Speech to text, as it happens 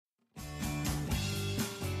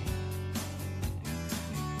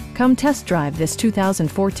Come test drive this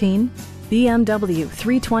 2014 BMW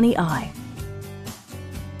 320i.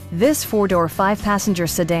 This four-door, five-passenger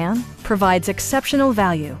sedan provides exceptional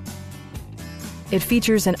value. It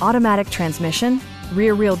features an automatic transmission,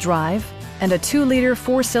 rear-wheel drive, and a 2-liter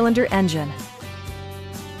four-cylinder engine.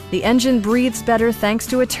 The engine breathes better thanks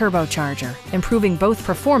to a turbocharger, improving both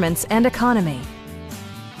performance and economy.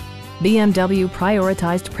 BMW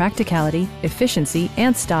prioritized practicality, efficiency,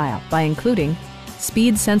 and style by including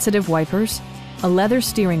speed-sensitive wipers, a leather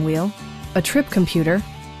steering wheel, a trip computer,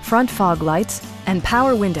 front fog lights, and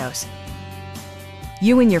power windows.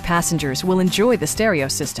 You and your passengers will enjoy the stereo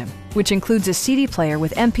system, which includes a CD player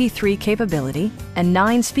with MP3 capability and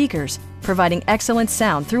 9 speakers, providing excellent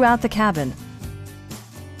sound throughout the cabin.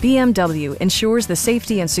 BMW ensures the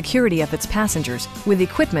safety and security of its passengers with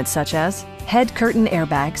equipment such as head curtain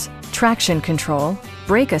airbags, traction control,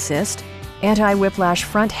 brake assist, anti-whiplash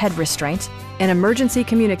front head restraints, an emergency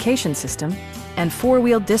communication system, and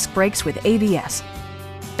four-wheel disc brakes with ABS.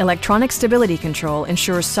 Electronic stability control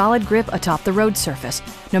ensures solid grip atop the road surface,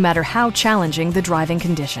 no matter how challenging the driving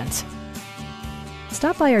conditions.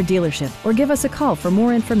 Stop by our dealership or give us a call for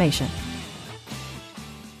more information.